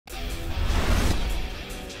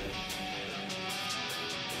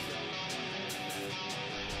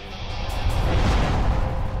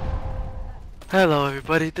Hello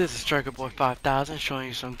everybody, this is Striker Boy 5000 showing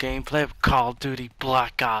you some gameplay of Call of Duty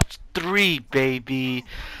Black Ops 3, baby.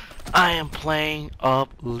 I am playing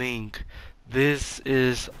Uplink. This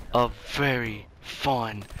is a very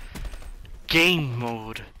fun game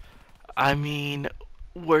mode. I mean,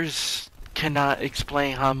 words cannot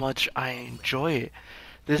explain how much I enjoy it.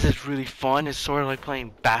 This is really fun. It's sort of like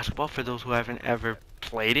playing basketball for those who haven't ever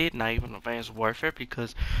played it, not even Advanced Warfare,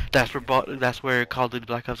 because that's where Call of Duty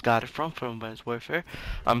Black Ops got it from Advanced Warfare.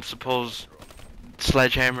 I'm suppose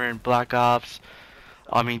Sledgehammer and Black Ops,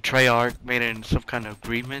 I mean Treyarch made some kind of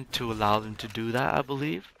agreement to allow them to do that, I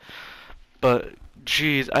believe. But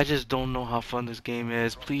jeez, I just don't know how fun this game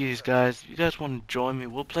is. Please, guys, if you guys want to join me,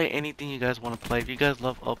 we'll play anything you guys want to play. If you guys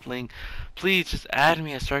love Uplink, please just add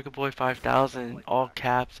me at StrikerBoy5000 in all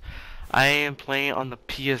caps. I am playing on the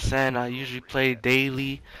PSN. I usually play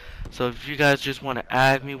daily. So if you guys just want to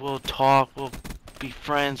add me, we'll talk, we'll be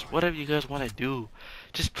friends, whatever you guys want to do.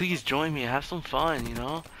 Just please join me, have some fun, you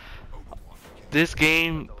know? This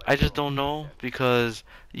game, I just don't know because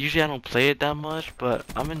usually I don't play it that much, but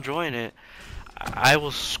I'm enjoying it. I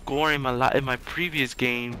was scoring in my previous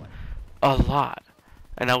game a lot,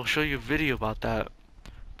 and I will show you a video about that.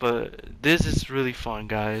 But this is really fun,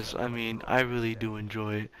 guys. I mean, I really do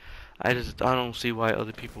enjoy it. I don't see why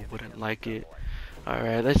other people wouldn't like it. All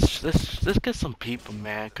right, let's get some people,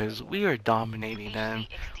 man, cause we are dominating them.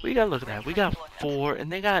 We got look at that. We got 4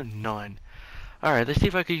 and they got none. All right, let's see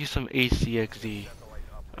if I could use some HCXD.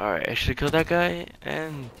 All right, I should kill that guy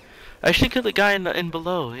and I should kill the guy in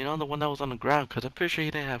below, you know, the one that was on the ground, because I'm pretty sure he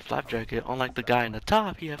didn't have flap jacket. Unlike the guy in the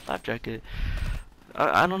top, he had flap jacket.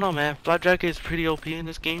 I don't know, man. Flap jacket is pretty OP in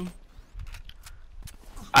this game.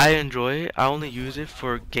 I enjoy it. I only use it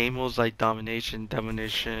for game modes like domination,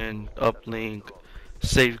 demolition, uplink,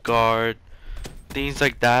 safeguard, things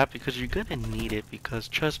like that, because you're gonna need it. Because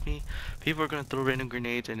trust me, people are gonna throw random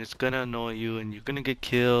grenades and it's gonna annoy you, and you're gonna get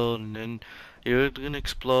killed, and then you're gonna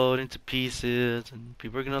explode into pieces, and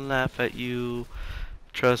people are gonna laugh at you.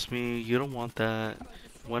 Trust me, you don't want that.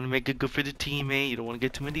 You want to make it good for the teammate. You don't want to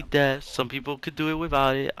get too many deaths. Some people could do it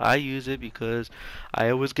without it. I use it because I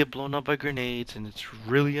always get blown up by grenades, and it's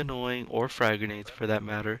really annoying, or frag grenades for that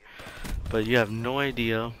matter. But you have no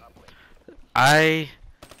idea. I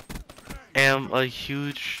am a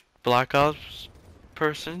huge Black Ops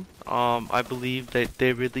person. I believe that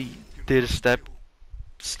they really did a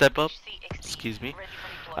step up. Excuse me.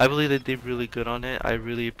 I believe they did really good on it. I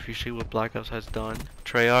really appreciate what Black Ops has done.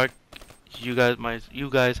 Treyarch, you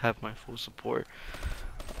guys have my full support.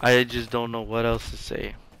 I just don't know what else to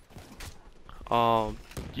say.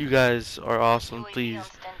 You guys are awesome. Please,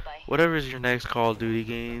 whatever is your next Call of Duty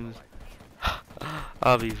games,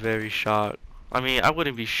 I'll be very shocked. I mean, I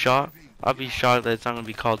wouldn't be shocked. I'll be shocked that it's not gonna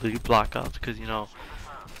be Call of Duty Black Ops, because you know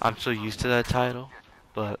I'm so used to that title.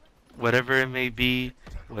 But whatever it may be,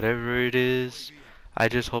 whatever it is, I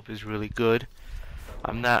just hope it's really good.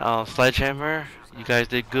 I'm not Sledgehammer. You guys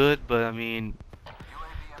did good, but I mean,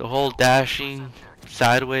 the whole dashing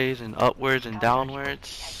sideways and upwards and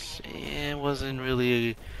downwards, it wasn't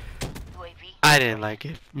really. I didn't like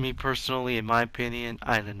it. Me personally, in my opinion,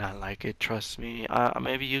 I did not like it. Trust me.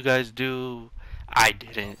 Maybe you guys do. I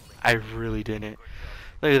didn't. I really didn't.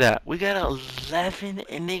 Look at that. We got 11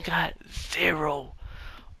 and they got 0.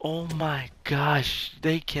 Oh my gosh.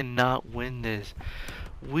 They cannot win this.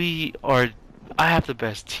 We are. I have the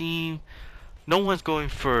best team. No one's going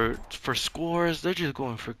for scores. They're just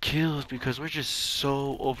going for kills because we're just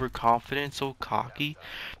so overconfident, so cocky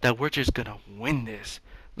that we're just gonna win this.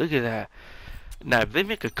 Look at that. Now, if they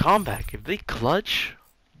make a comeback, if they clutch,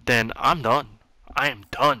 then I'm done. I am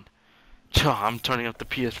done. I'm turning up the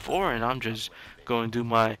PS4 and I'm just going to do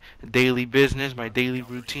my daily business, my daily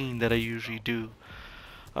routine that I usually do.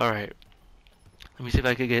 Alright. Let me see if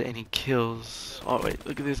I could get any kills. Oh wait,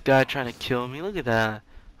 look at this guy trying to kill me. Look at that.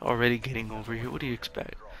 Already getting over here. What do you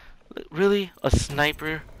expect? Really? A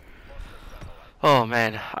sniper? Oh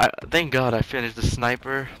man, thank God I finished the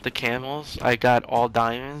sniper, the camels. I got all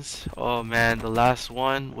diamonds. Oh man, the last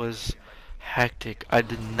one was hectic. I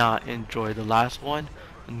did not enjoy the last one,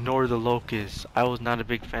 nor the locust. I was not a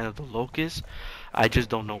big fan of the locust. I just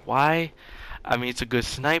don't know why. I mean, it's a good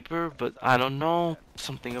sniper, but I don't know.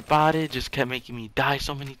 Something about it just kept making me die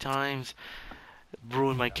so many times.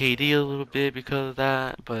 Ruined my KD a little bit because of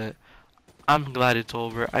that, but I'm glad it's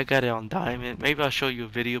over. I got it on diamond. Maybe I'll show you a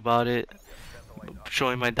video about it.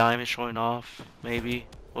 Showing my diamond, showing off. Maybe.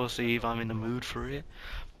 We'll see if I'm in the mood for it.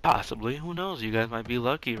 Possibly. Who knows? You guys might be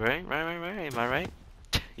lucky, right? Right. Am I right?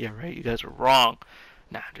 Yeah, right. You guys are wrong.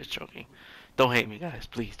 Nah, I'm just joking. Don't hate me, guys.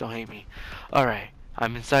 Please, don't hate me. Alright.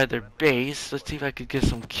 I'm inside their base. Let's see if I could get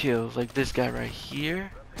some kills. Like this guy right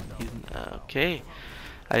here. He's okay.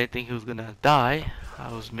 I didn't think he was gonna die.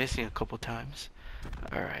 I was missing a couple times.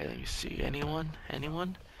 Alright, let me see. Anyone?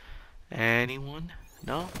 Anyone? Anyone?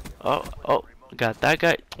 No? Oh, oh, got that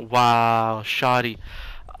guy. Wow, shoddy.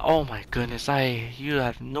 Oh my goodness, you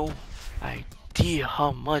have no idea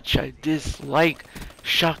how much I dislike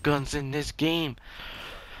shotguns in this game.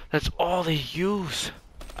 That's all they use.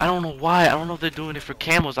 I don't know why. I don't know if they're doing it for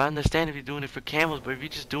camos. I understand if you're doing it for camos, but if you're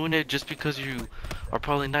just doing it just because you are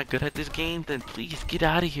probably not good at this game, then please get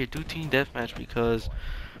out of here. Do team deathmatch because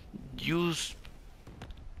use.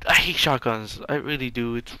 I hate shotguns. I really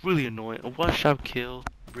do. It's really annoying. A one-shot kill,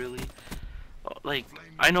 really. Like,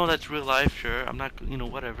 I know that's real life, sure. I'm not,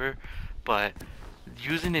 whatever. But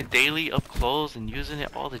using it daily up close and using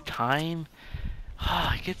it all the time,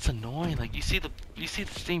 it gets annoying. Like you see the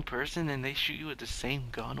same person and they shoot you with the same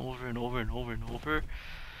gun over and over and over and over.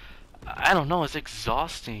 I don't know, it's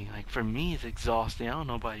exhausting. Like for me it's exhausting. I don't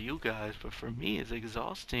know about you guys, but for me it's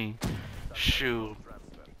exhausting. Shoot.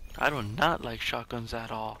 I do not like shotguns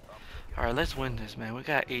at all. Alright, let's win this, man. We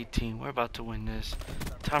got 18. We're about to win this.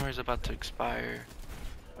 Timer's about to expire.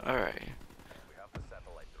 Alright.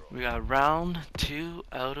 We got round 2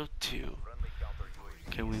 out of 2.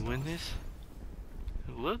 Can we win this?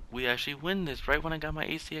 Look, we actually win this right when I got my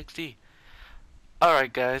ACXD.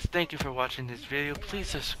 Alright guys, thank you for watching this video. Please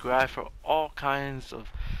subscribe for all kinds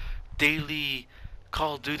of daily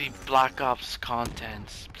Call of Duty Black Ops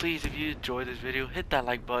contents. Please, if you enjoyed this video, hit that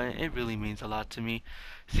like button. It really means a lot to me.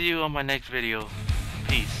 See you on my next video.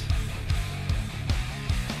 Peace.